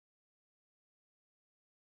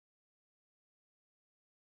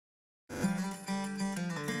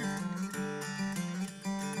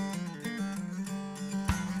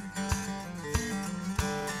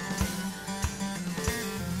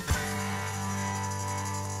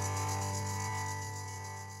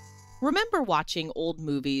Remember watching old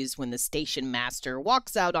movies when the station master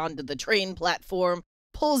walks out onto the train platform,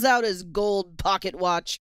 pulls out his gold pocket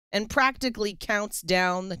watch, and practically counts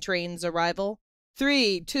down the train's arrival?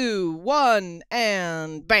 3, 2, 1,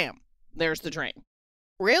 and bam! There's the train.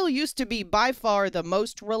 Rail used to be by far the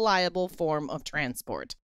most reliable form of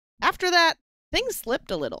transport. After that, things slipped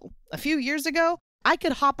a little. A few years ago, I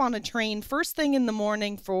could hop on a train first thing in the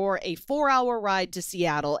morning for a 4-hour ride to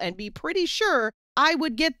Seattle and be pretty sure I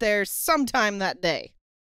would get there sometime that day.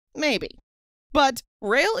 Maybe. But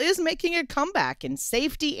rail is making a comeback in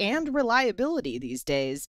safety and reliability these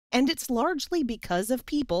days, and it's largely because of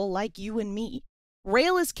people like you and me.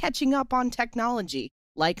 Rail is catching up on technology,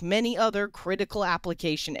 like many other critical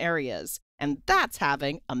application areas, and that's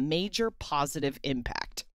having a major positive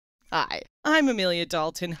impact. Hi, I'm Amelia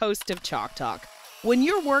Dalton, host of Chalk Talk. When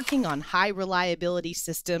you're working on high reliability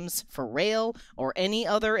systems for rail or any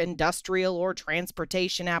other industrial or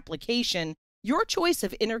transportation application, your choice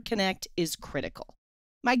of interconnect is critical.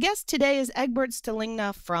 My guest today is Egbert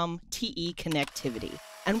Stellinga from TE Connectivity,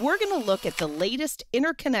 and we're going to look at the latest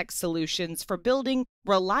interconnect solutions for building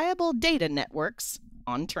reliable data networks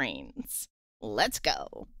on trains. Let's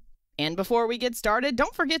go. And before we get started,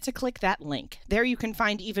 don't forget to click that link. There you can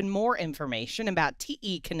find even more information about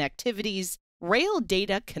TE Connectivity's Rail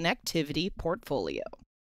Data Connectivity portfolio.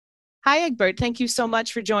 Hi, Egbert. Thank you so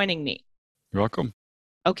much for joining me. You're welcome.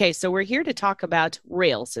 Okay, so we're here to talk about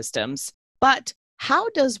rail systems, but how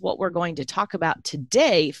does what we're going to talk about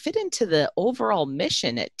today fit into the overall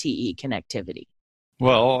mission at TE Connectivity?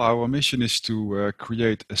 Well, our mission is to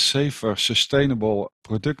create a safer, sustainable,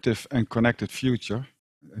 productive, and connected future.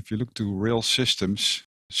 If you look to rail systems,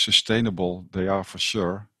 sustainable they are for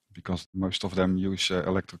sure, because most of them use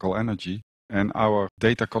electrical energy. And our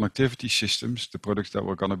data connectivity systems, the products that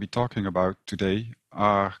we're going to be talking about today,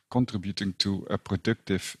 are contributing to a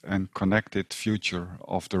productive and connected future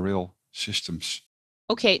of the rail systems.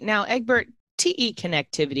 Okay, now, Egbert, TE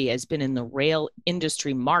Connectivity has been in the rail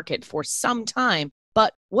industry market for some time,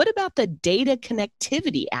 but what about the data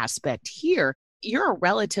connectivity aspect here? You're a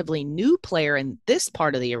relatively new player in this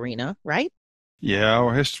part of the arena, right? Yeah,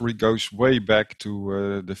 our history goes way back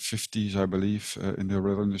to the 50s, I believe, in the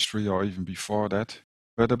rail industry, or even before that.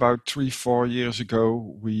 But about 3-4 years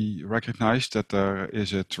ago, we recognized that there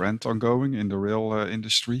is a trend ongoing in the rail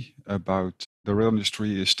industry about the rail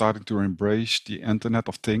industry is starting to embrace the Internet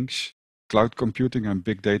of Things, cloud computing, and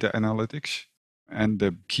big data analytics. And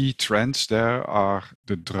the key trends there are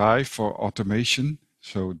the drive for automation.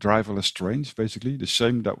 So driverless trains, basically, the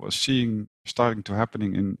same that we're seeing starting to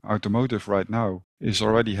happening in automotive right now is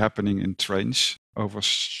already happening in trains over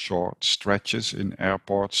short stretches in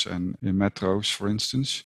airports and in metros, for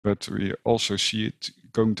instance. But we also see it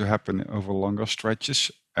going to happen over longer stretches,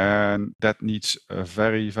 and that needs a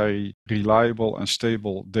very, very reliable and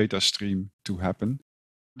stable data stream to happen.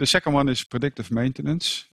 The second one is predictive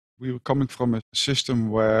maintenance. We were coming from a system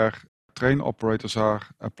where train operators are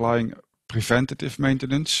applying preventative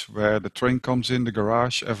maintenance, where the train comes in the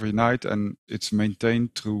garage every night and it's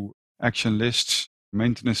maintained through action lists,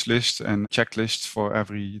 maintenance lists, and checklists for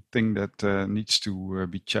everything that needs to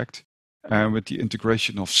be checked. And with the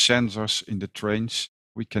integration of sensors in the trains,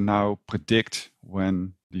 we can now predict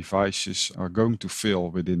when devices are going to fail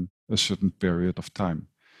within a certain period of time.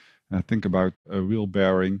 And think about a wheel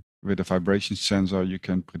bearing. With a vibration sensor, you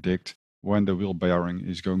can predict when the wheel bearing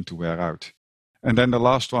is going to wear out. And then the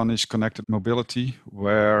last one is connected mobility,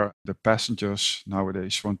 where the passengers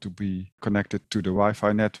nowadays want to be connected to the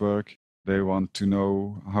Wi-Fi network. They want to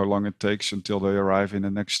know how long it takes until they arrive in the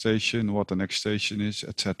next station, what the next station is,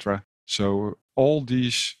 etc. So all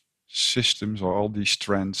these systems or all these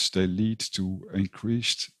trends, they lead to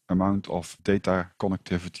increased amount of data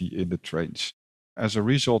connectivity in the trains. As a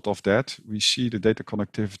result of that, we see the data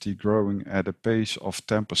connectivity growing at a pace of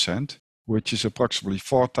 10%. Which is approximately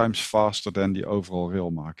 4 times faster than the overall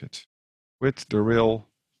rail market. With the rail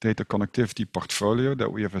data connectivity portfolio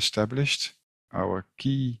that we have established, our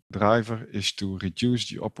key driver is to reduce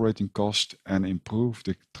the operating cost and improve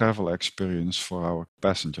the travel experience for our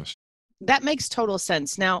passengers. That makes total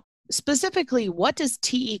sense. Now, specifically, what does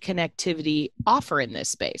TE Connectivity offer in this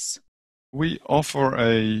space? We offer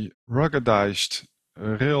a ruggedized,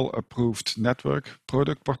 rail-approved network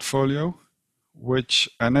product portfolio which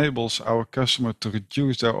enables our customer to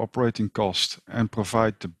reduce their operating cost and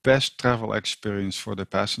provide the best travel experience for the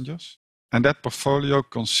passengers. And that portfolio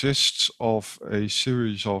consists of a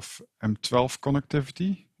series of M12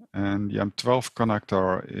 connectivity. And the M12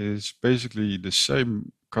 connector is basically the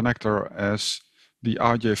same connector as the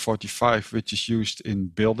RJ45, which is used in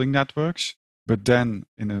building networks, but then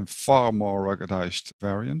in a far more ruggedized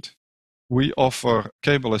variant. We offer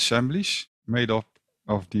cable assemblies made up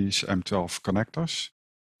of these M12 connectors.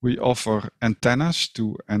 We offer antennas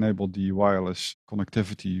to enable the wireless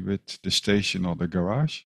connectivity with the station or the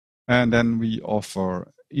garage. And then we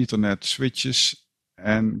offer Ethernet switches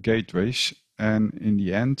and gateways. And in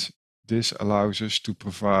the end, this allows us to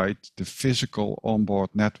provide the physical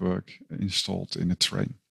onboard network installed in a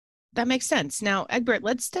train. That makes sense. Now, Egbert,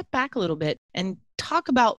 let's step back a little bit and talk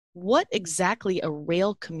about what exactly a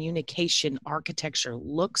rail communication architecture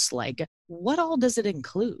looks like. What all does it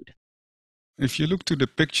include? If you look to the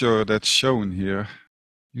picture that's shown here,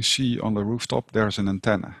 you see on the rooftop there's an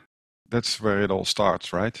antenna. That's where it all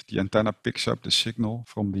starts, right? The antenna picks up the signal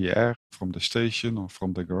from the air, from the station or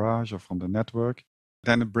from the garage or from the network.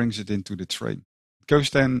 Then it brings it into the train. It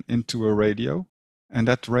goes then into a radio, and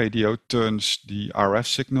that radio turns the RF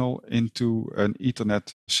signal into an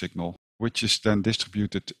Ethernet signal, which is then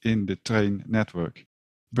distributed in the train network.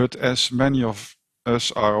 But as many of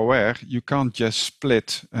us are aware, you can't just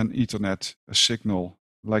split an Ethernet signal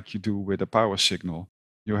like you do with a power signal.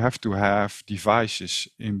 You have to have devices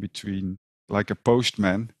in between, like a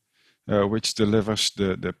postman, which delivers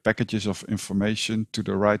the packages of information to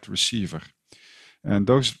the right receiver. And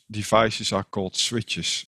those devices are called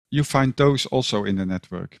switches. You find those also in the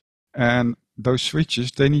network. And those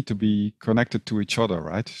switches, they need to be connected to each other,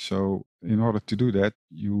 right? So in order to do that,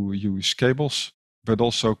 you use cables, but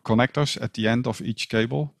also connectors at the end of each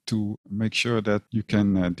cable to make sure that you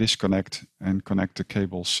can disconnect and connect the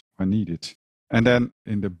cables when needed. And then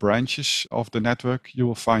in the branches of the network, you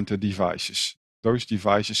will find the devices. Those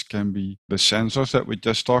devices can be the sensors that we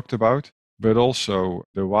just talked about, but also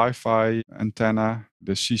the Wi-Fi antenna,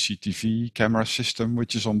 the CCTV camera system,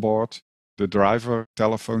 which is on board, the driver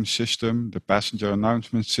telephone system, the passenger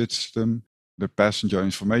announcement system, the passenger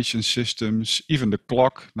information systems, even the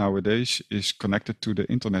clock nowadays is connected to the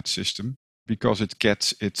internet system because it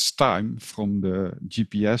gets its time from the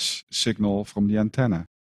GPS signal from the antenna.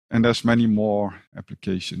 And there's many more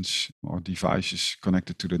applications or devices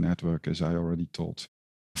connected to the network, as I already told.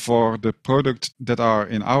 For the products that are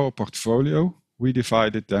in our portfolio, we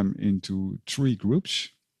divided them into 3 groups.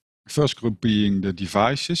 First group being the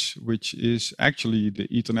devices, which is actually the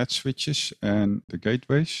Ethernet switches and the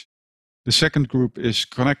gateways. The second group is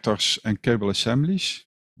connectors and cable assemblies,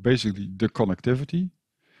 basically the connectivity.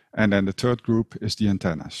 And then the third group is the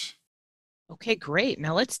antennas. Okay, great.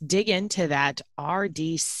 Now let's dig into that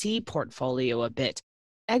RDC portfolio a bit.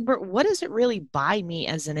 Egbert, what does it really buy me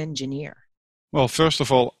as an engineer? Well, first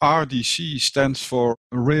of all, RDC stands for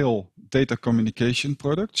Rail Data Communication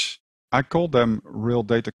Products. I call them Rail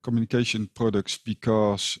Data Communication Products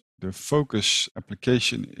because the focus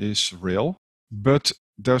application is rail, but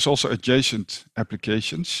there's also adjacent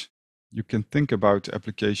applications. You can think about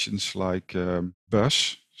applications like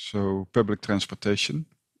bus, so public transportation.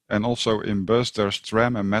 And also in bus, there's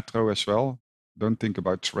tram and metro as well. Don't think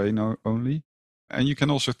about train only. And you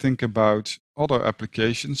can also think about other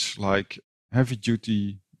applications like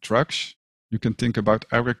heavy-duty trucks. You can think about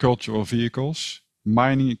agricultural vehicles,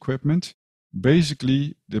 mining equipment.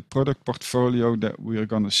 Basically, the product portfolio that we are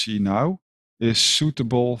going to see now is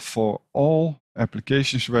suitable for all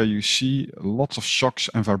applications where you see lots of shocks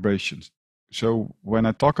and vibrations. So when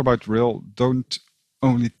I talk about rail, don't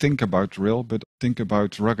only think about rail, but think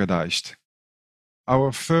about ruggedized.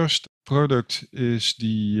 Our first product is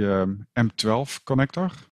the M12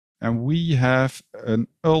 connector, and we have an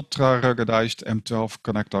ultra ruggedized M12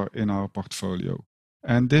 connector in our portfolio.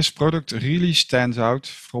 And this product really stands out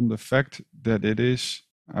from the fact that it is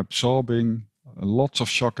absorbing lots of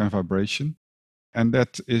shock and vibration. And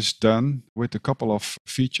that is done with a couple of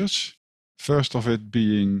features. First of it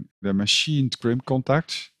being the machined crimp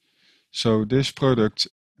contacts. So this product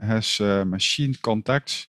has machined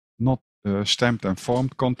contacts, not stamped and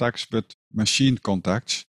formed contacts, but machined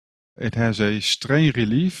contacts. It has a strain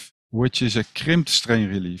relief, which is a crimped strain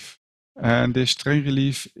relief. And this strain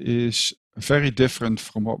relief is very different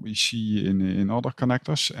from what we see in other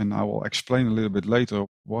connectors. And I will explain a little bit later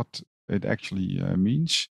what it actually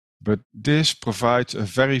means. But this provides a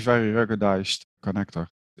very, very ruggedized connector.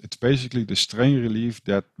 It's basically the strain relief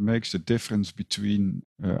that makes the difference between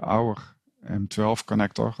our M12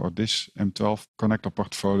 connector or this M12 connector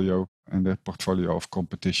portfolio and the portfolio of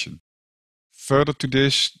competition. Further to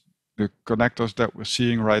this, the connectors that we're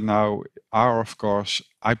seeing right now are, of course,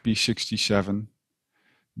 IP67.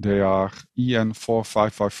 They are EN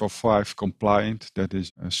 45545 compliant. That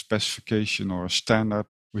is a specification or a standard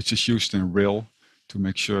which is used in rail to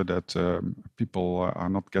make sure that people are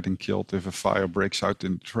not getting killed if a fire breaks out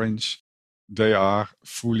in the trains. They are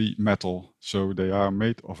fully metal, so they are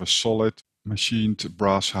made of a solid machined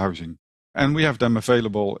brass housing. And we have them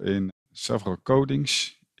available in several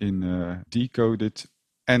coatings, in decoded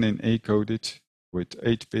and in A-coated, with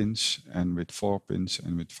 8 pins and with 4 pins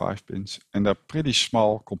and with 5 pins. And they're pretty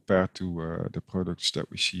small compared to the products that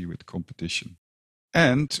we see with competition.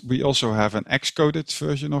 And we also have an X-coated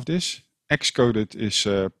version of this. X-coated is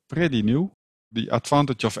pretty new. The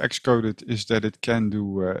advantage of X-coated is that it can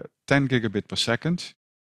do 10 gigabit per second.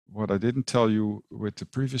 What I didn't tell you with the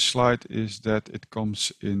previous slide is that it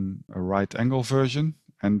comes in a right angle version,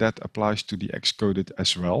 and that applies to the X-coated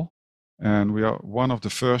as well. And we are one of the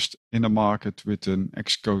first in the market with an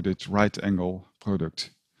X-coated right angle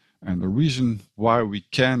product. And the reason why we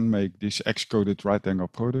can make this X-coated right angle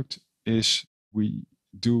product is we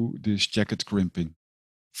do this jacket crimping.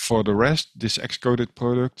 For the rest, this X-coated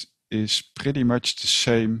product is pretty much the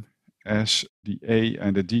same as the A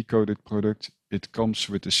and the D-coated product. It comes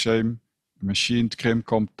with the same machined crimp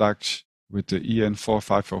contacts, with the EN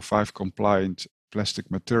 4505 compliant plastic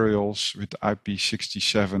materials, with the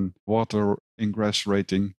IP67 water ingress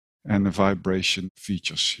rating and the vibration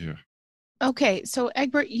features here. Okay, so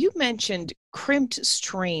Egbert, you mentioned crimped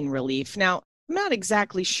strain relief. Now, I'm not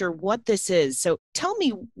exactly sure what this is, so tell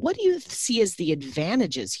me, what do you see as the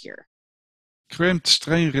advantages here? Crimped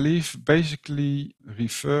strain relief basically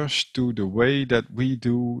refers to the way that we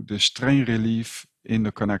do the strain relief in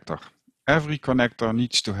the connector. Every connector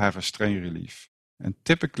needs to have a strain relief. And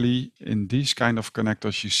typically in these kind of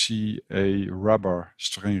connectors you see a rubber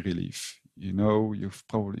strain relief. You know, you've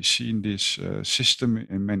probably seen this system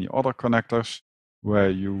in many other connectors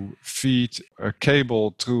where you feed a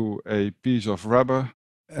cable through a piece of rubber,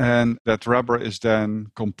 and that rubber is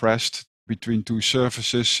then compressed between two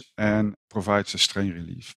surfaces and provides a strain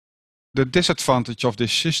relief. The disadvantage of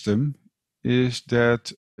this system is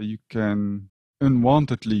that you can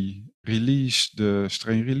unwantedly release the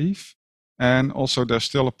strain relief, and also there's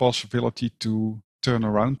still a possibility to turn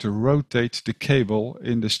around, to rotate the cable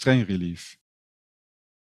in the strain relief.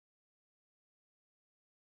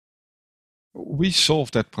 We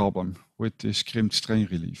solve that problem with this crimped strain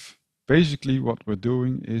relief. Basically what we're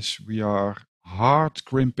doing is we are hard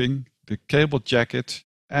crimping the cable jacket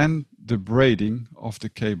and the braiding of the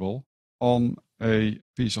cable on a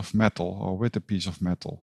piece of metal or with a piece of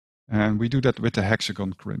metal. And we do that with a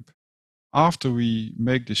hexagon crimp. After we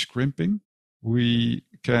make this crimping, we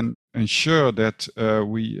can ensure that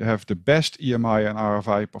we have the best EMI and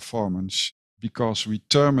RFI performance because we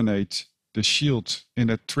terminate the shield in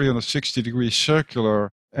a 360-degree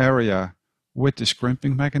circular area with this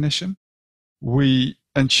crimping mechanism. We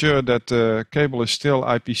ensure that the cable is still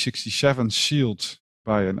IP67 sealed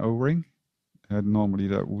by an O-ring. Normally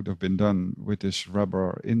that would have been done with this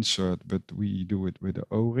rubber insert, but we do it with an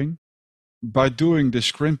O-ring. By doing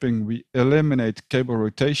this crimping, we eliminate cable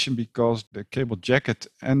rotation because the cable jacket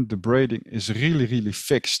and the braiding is really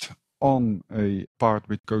fixed on a part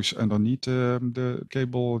which goes underneath the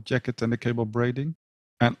cable jacket and the cable braiding.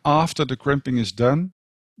 And after the crimping is done,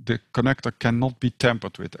 the connector cannot be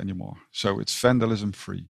tampered with anymore. So it's vandalism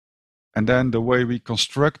free. And then the way we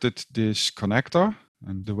constructed this connector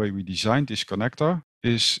and the way we designed this connector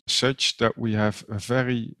is such that we have a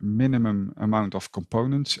very minimum amount of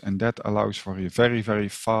components, and that allows for a very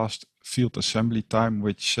fast field assembly time,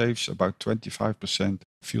 which saves about 25%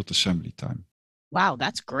 field assembly time. Wow,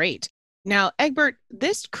 that's great. Now, Egbert,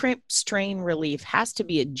 this crimp strain relief has to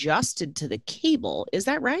be adjusted to the cable. Is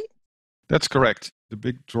that right? That's correct. The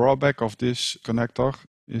big drawback of this connector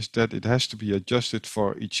is that it has to be adjusted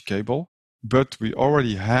for each cable. But we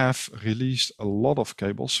already have released a lot of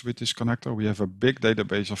cables with this connector. We have a big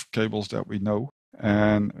database of cables that we know.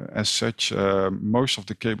 And as such, most of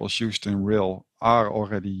the cables used in rail are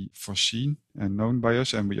already foreseen and known by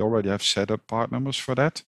us. And we already have set up part numbers for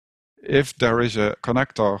that. If there is a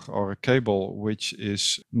connector or a cable which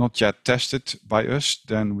is not yet tested by us,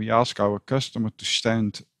 then we ask our customer to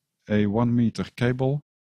send a 1 meter cable.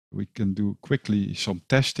 We can do quickly some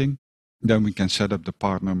testing. Then we can set up the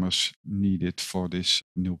part numbers needed for this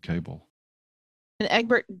new cable. And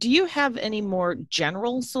Egbert, do you have any more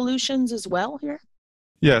general solutions as well here?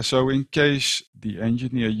 Yeah, so in case the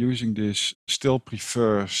engineer using this still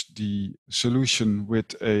prefers the solution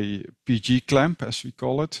with a PG clamp, as we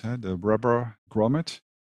call it, the rubber grommet,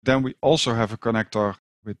 then we also have a connector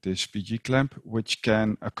with this PG clamp, which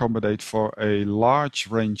can accommodate for a large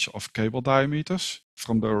range of cable diameters.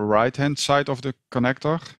 From the right-hand side of the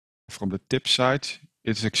connector, from the tip side,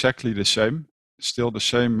 it's exactly the same. Still the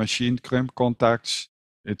same machined crimp contacts.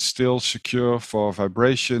 It's still secure for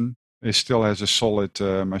vibration. It still has a solid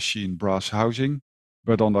machined brass housing.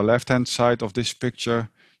 But on the left-hand side of this picture,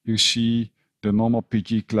 you see the normal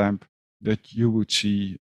PG clamp that you would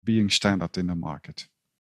see being standard in the market.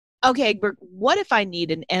 Okay, Egbert, what if I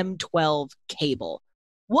need an M12 cable?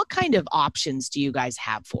 What kind of options do you guys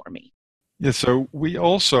have for me? Yeah, so we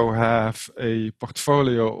also have a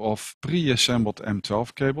portfolio of pre-assembled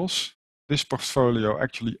M12 cables. This portfolio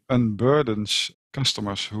actually unburdens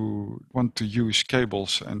customers who want to use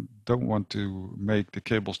cables and don't want to make the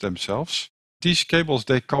cables themselves. These cables,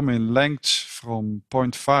 they come in lengths from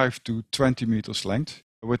 0.5 to 20 meters length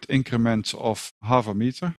with increments of half a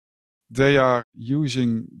meter. They are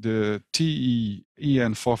using the TE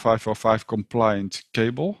EN4545 compliant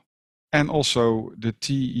cable and also the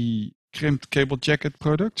TE crimped cable jacket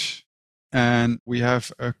products. And we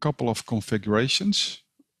have a couple of configurations.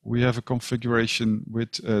 We have a configuration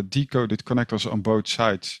with decoded connectors on both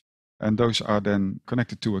sides, and those are then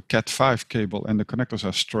connected to a Cat5 cable, and the connectors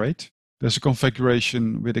are straight. There's a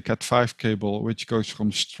configuration with a Cat5 cable which goes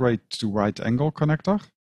from straight to right angle connector.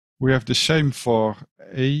 We have the same for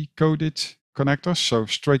A-coded connectors, so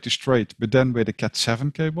straight to straight, but then with a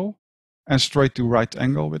Cat7 cable, and straight to right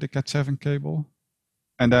angle with a Cat7 cable.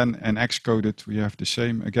 And then an X-coded, we have the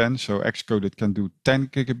same again. So X-coded can do 10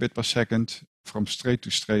 gigabit per second from straight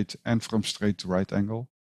to straight and from straight to right angle.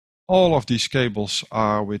 All of these cables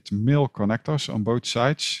are with mil connectors on both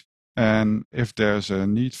sides. And if there's a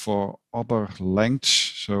need for other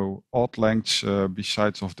lengths, so odd lengths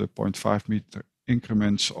besides of the 0.5 meter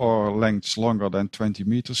increments or lengths longer than 20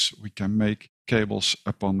 meters, we can make cables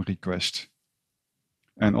upon request.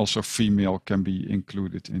 And also female can be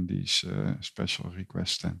included in these special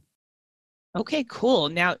requests then. Okay, cool.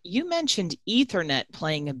 Now, you mentioned Ethernet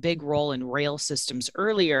playing a big role in rail systems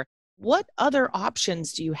earlier. What other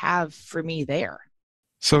options do you have for me there?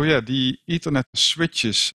 So yeah, the Ethernet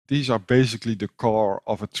switches, these are basically the core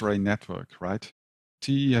of a train network, right?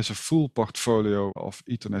 TE has a full portfolio of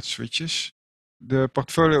Ethernet switches. The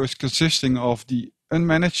portfolio is consisting of the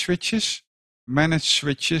unmanaged switches, managed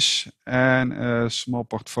switches, and a small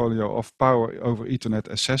portfolio of power over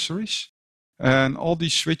Ethernet accessories. And all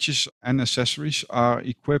these switches and accessories are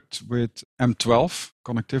equipped with M12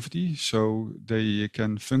 connectivity, so they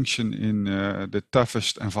can function in the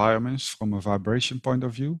toughest environments from a vibration point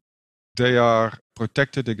of view. They are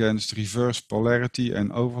protected against reverse polarity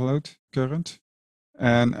and overload current,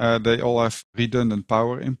 and they all have redundant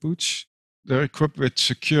power inputs. They're equipped with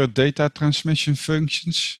secure data transmission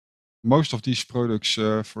functions. Most of these products,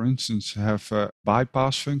 for instance, have a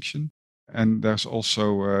bypass function. And there's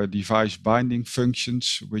also device binding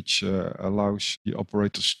functions, which allows the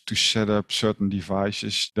operators to set up certain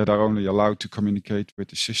devices that are only allowed to communicate with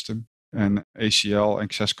the system. And ACL,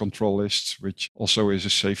 access control lists, which also is a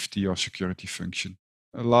safety or security function.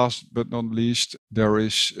 Last but not least, there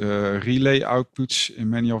is relay outputs in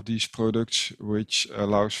many of these products, which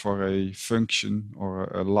allows for a function or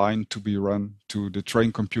a line to be run to the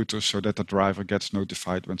train computer so that the driver gets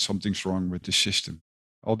notified when something's wrong with the system.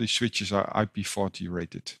 All these switches are IP40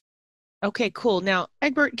 rated. Okay, cool. Now,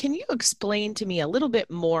 Egbert, can you explain to me a little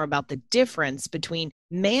bit more about the difference between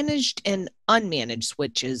managed and unmanaged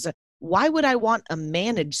switches? Why would I want a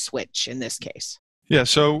managed switch in this case? Yeah,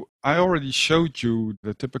 so I already showed you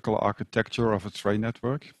the typical architecture of a train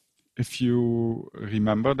network. If you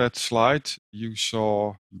remember that slide, you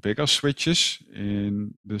saw bigger switches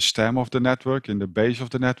in the stem of the network, in the base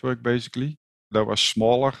of the network, basically. There were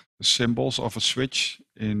smaller symbols of a switch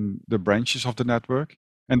in the branches of the network.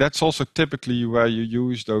 And that's also typically where you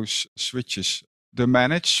use those switches. The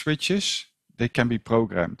managed switches, they can be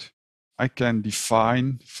programmed. I can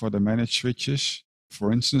define for the managed switches,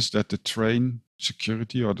 for instance, that the train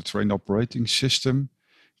security or the train operating system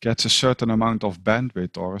gets a certain amount of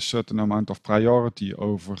bandwidth or a certain amount of priority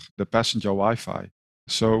over the passenger Wi-Fi.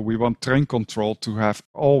 So we want train control to have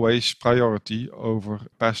always priority over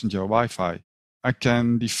passenger Wi-Fi. I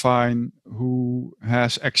can define who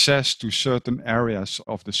has access to certain areas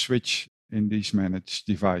of the switch in these managed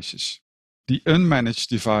devices. The unmanaged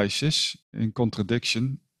devices, in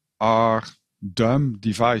contradiction, are dumb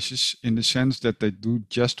devices in the sense that they do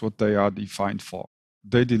just what they are defined for.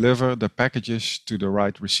 They deliver the packages to the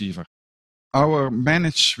right receiver. Our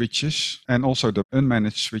managed switches and also the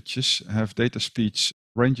unmanaged switches have data speeds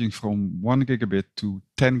ranging from 1 gigabit to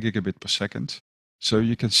 10 gigabit per second. So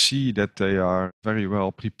you can see that they are very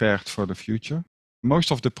well prepared for the future.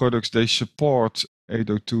 Most of the products, they support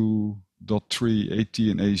 802.3 AT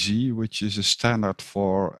and AZ, which is a standard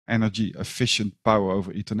for energy efficient power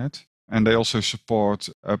over Ethernet. And they also support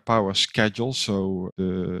a power schedule, so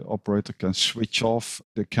the operator can switch off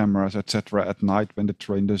the cameras, etc. at night when the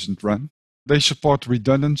train doesn't run. They support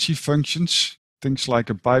redundancy functions, things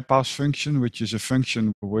like a bypass function, which is a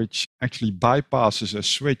function which actually bypasses a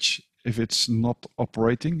switch if it's not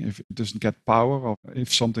operating, if it doesn't get power, or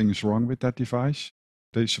if something is wrong with that device.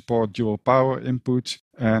 They support dual power input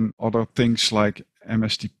and other things like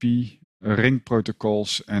MSTP, ring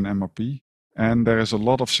protocols, and MRP. And there is a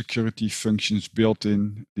lot of security functions built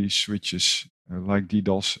in these switches, like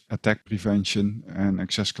DDoS, attack prevention, and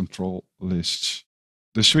access control lists.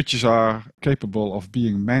 The switches are capable of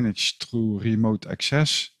being managed through remote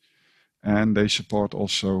access, and they support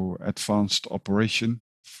also advanced operation.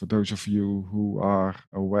 For those of you who are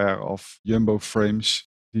aware of Jumbo frames,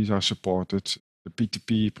 these are supported. The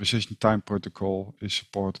P2P precision time protocol is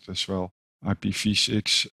supported as well.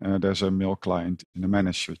 IPv6, there's a mail client in the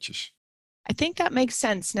managed switches. I think that makes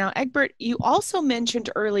sense. Now, Egbert, you also mentioned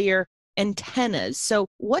earlier antennas. So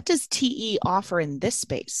what does TE offer in this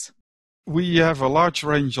space? We have a large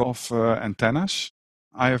range of antennas.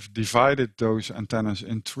 I have divided those antennas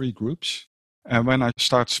in 3 groups. And when I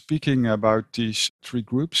start speaking about these 3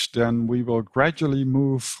 groups, then we will gradually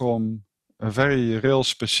move from very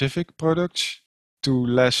rail-specific products to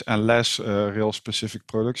less and less rail-specific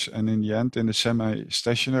products. And in the end, in the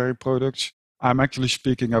semi-stationary products, I'm actually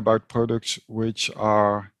speaking about products which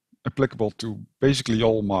are applicable to basically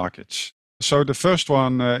all markets. So the first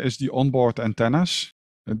one is the onboard antennas.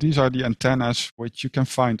 These are the antennas which you can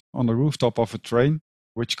find on the rooftop of a train,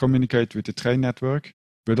 which communicate with the train network.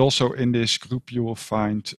 But also in this group, you will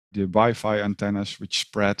find the Wi-Fi antennas which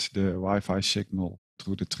spread the Wi-Fi signal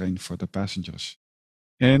through the train for the passengers.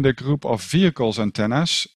 In the group of vehicles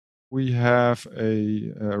antennas, we have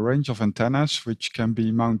a range of antennas which can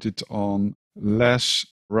be mounted on less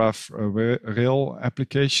rough rail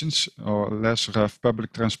applications or less rough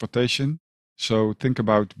public transportation. So think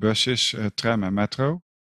about buses, tram and metro.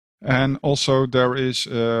 And also there is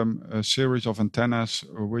a series of antennas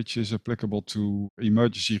which is applicable to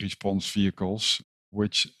emergency response vehicles,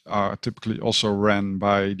 which are typically also ran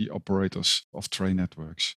by the operators of train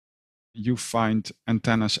networks. You find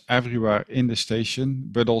antennas everywhere in the station,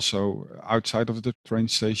 but also outside of the train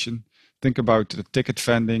station. Think about the ticket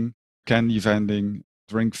vending, candy vending,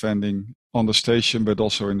 drink vending on the station, but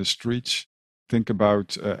also in the streets. Think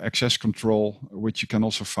about access control, which you can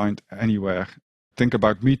also find anywhere. Think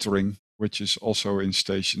about metering, which is also in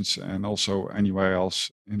stations and also anywhere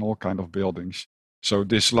else in all kinds of buildings. So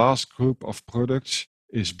this last group of products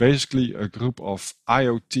is basically a group of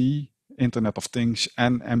IoT, Internet of Things,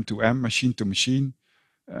 and M2M, machine-to-machine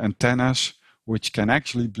antennas, which can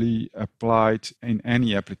actually be applied in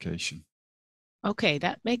any application. Okay,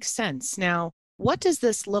 that makes sense. Now, what does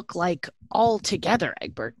this look like all together,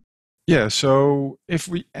 Egbert? Yeah, so if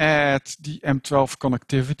we add the M12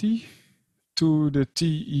 connectivity to the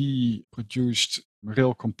TE produced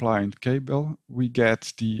rail compliant cable, we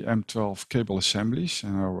get the M12 cable assemblies,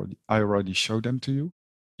 and I already showed them to you.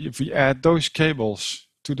 If we add those cables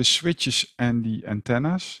to the switches and the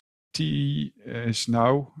antennas, TE is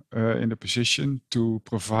now in a position to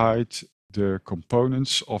provide the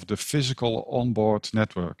components of the physical onboard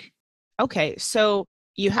network. Okay, so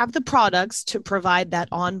you have the products to provide that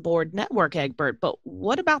onboard network, Egbert, but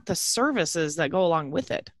what about the services that go along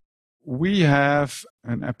with it? We have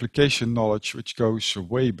an application knowledge which goes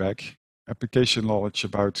way back. Application knowledge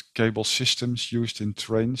about cable systems used in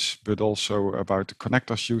trains, but also about the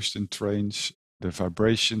connectors used in trains, the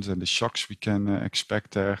vibrations and the shocks we can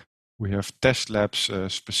expect there. We have test labs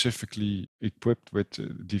specifically equipped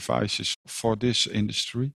with devices for this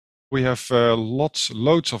industry. We have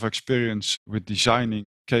loads of experience with designing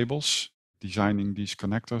cables, designing these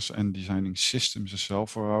connectors and designing systems as well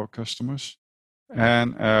for our customers.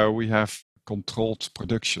 And we have controlled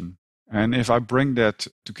production. And if I bring that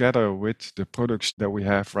together with the products that we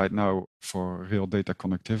have right now for real data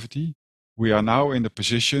connectivity, we are now in the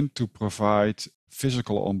position to provide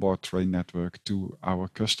physical onboard train network to our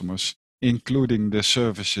customers, including the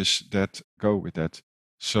services that go with that.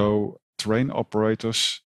 So train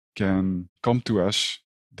operators can come to us.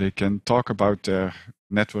 They can talk about their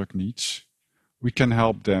network needs. We can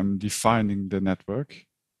help them defining the network.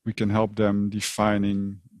 We can help them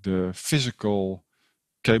defining the physical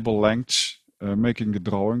cable lengths, making the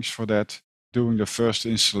drawings for that, doing the first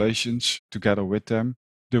installations together with them,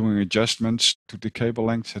 doing adjustments to the cable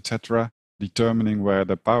lengths, etc., determining where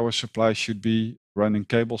the power supply should be, running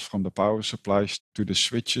cables from the power supplies to the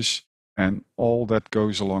switches, and all that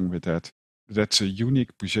goes along with that. That's a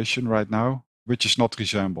unique position right now, which is not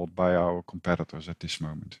resembled by our competitors at this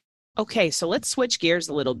moment. Okay, so let's switch gears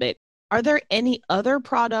a little bit. Are there any other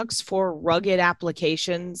products for rugged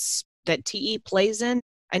applications that TE plays in?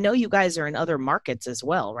 I know you guys are in other markets as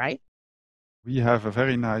well, right? we have a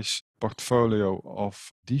very nice portfolio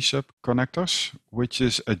of D-sub connectors, which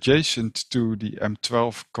is adjacent to the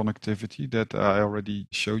M12 connectivity that I already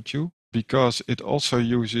showed you, because it also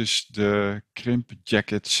uses the crimp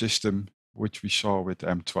jacket system, which we saw with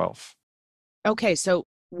M12. Okay, so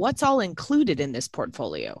what's all included in this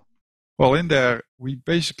portfolio? Well, in there, we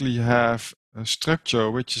basically have a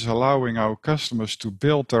structure which is allowing our customers to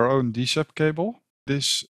build their own D-sub cable.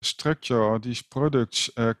 This structure or these products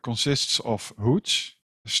consists of hoods,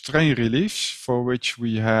 strain reliefs, for which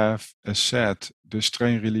we have a set, the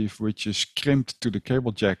strain relief which is crimped to the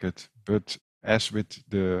cable jacket, but as with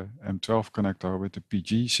the M12 connector with the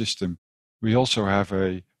PG system, we also have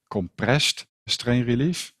a compressed strain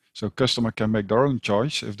relief. So customer can make their own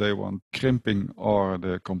choice if they want crimping or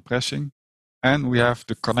the compressing. And we have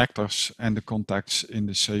the connectors and the contacts in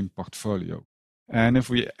the same portfolio. And if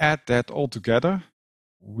we add that all together,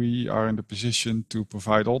 we are in the position to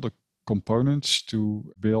provide all the components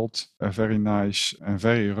to build a very nice and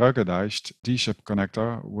very ruggedized D-sub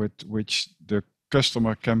connector with which the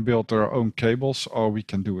customer can build their own cables, or we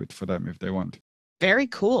can do it for them if they want. Very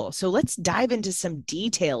cool. So let's dive into some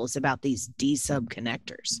details about these D-sub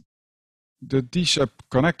connectors. The D-sub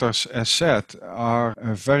connectors, as said, are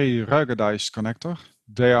a very ruggedized connector.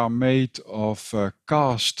 They are made of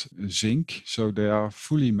cast zinc, so they are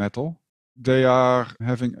fully metal. They are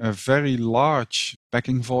having a very large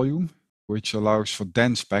packing volume, which allows for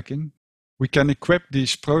dense packing. We can equip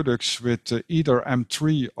these products with either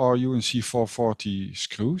M3 or UNC 440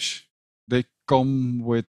 screws. They come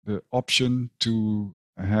with the option to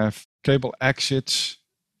have cable exits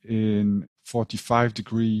in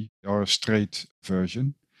 45-degree or a straight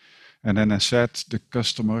version. And then as said, the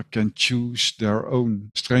customer can choose their own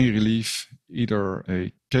strain relief, either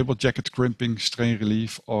a cable jacket crimping strain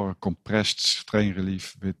relief or a compressed strain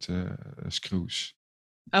relief with screws.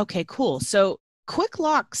 Okay, cool. So quick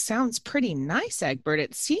lock sounds pretty nice, Egbert.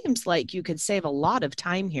 It seems like you could save a lot of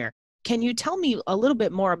time here. Can you tell me a little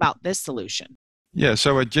bit more about this solution? Yeah,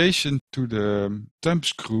 so adjacent to the thumb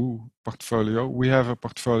screw portfolio, we have a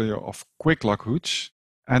portfolio of quick lock hoods.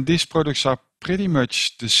 And these products are pretty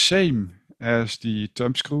much the same as the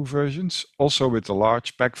thumb screw versions, also with a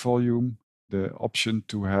large pack volume, the option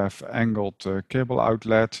to have angled cable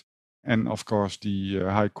outlet, and of course the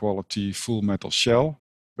high quality full metal shell.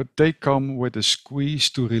 But they come with a squeeze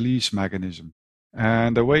to release mechanism.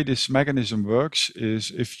 And the way this mechanism works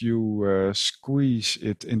is if you squeeze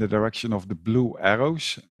it in the direction of the blue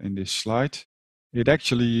arrows in this slide, it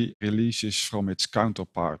actually releases from its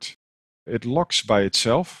counterpart. It locks by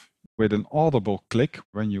itself with an audible click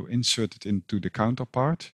when you insert it into the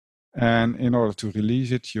counterpart. And in order to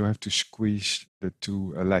release it, you have to squeeze the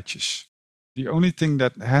two latches. The only thing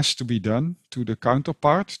that has to be done to the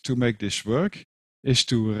counterpart to make this work is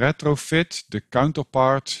to retrofit the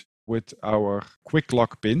counterpart with our quick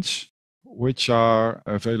lock pins, which are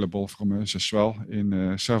available from us as well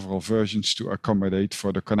in several versions to accommodate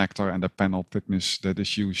for the connector and the panel thickness that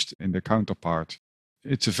is used in the counterpart.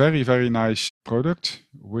 It's a very, very nice product,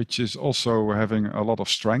 which is also having a lot of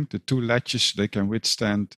strength. The two latches, they can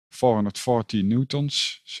withstand 440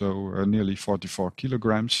 newtons, so nearly 44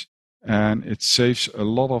 kilograms. And it saves a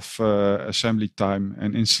lot of assembly time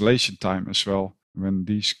and installation time as well when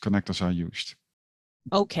these connectors are used.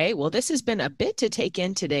 Okay, well, this has been a bit to take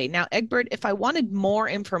in today. Now, Egbert, if I wanted more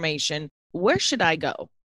information, where should I go?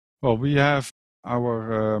 Well, we have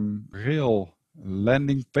our rail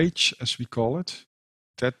landing page, as we call it.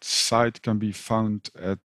 That site can be found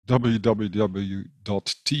at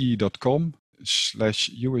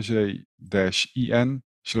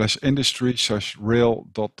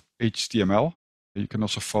www.te.com/usa-en/industry/rail.html. You can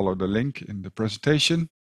also follow the link in the presentation.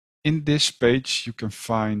 In this page, you can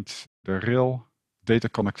find the rail data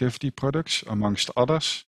connectivity products, amongst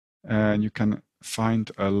others. And you can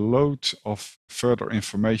find a load of further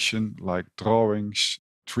information like drawings,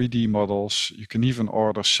 3D models. You can even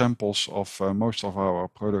order samples of most of our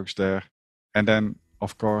products there. And then,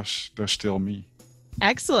 of course, there's still me.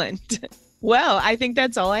 Excellent. Well, I think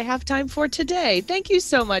that's all I have time for today. Thank you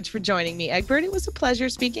so much for joining me, Egbert. It was a pleasure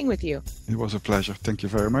speaking with you. It was a pleasure. Thank you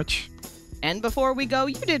very much. And before we go,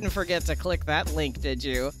 you didn't forget to click that link, did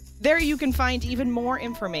you? There you can find even more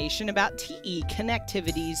information about TE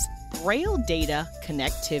Connectivity's Rail Data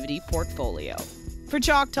Connectivity Portfolio. For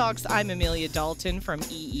Chalk Talks, I'm Amelia Dalton from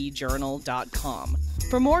eejournal.com.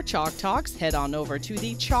 For more Chalk Talks, head on over to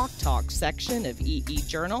the Chalk Talks section of EE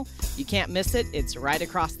Journal. You can't miss it, it's right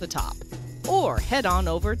across the top. Or head on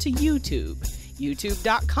over to YouTube,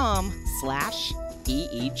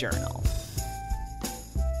 youtube.com/EE Journal.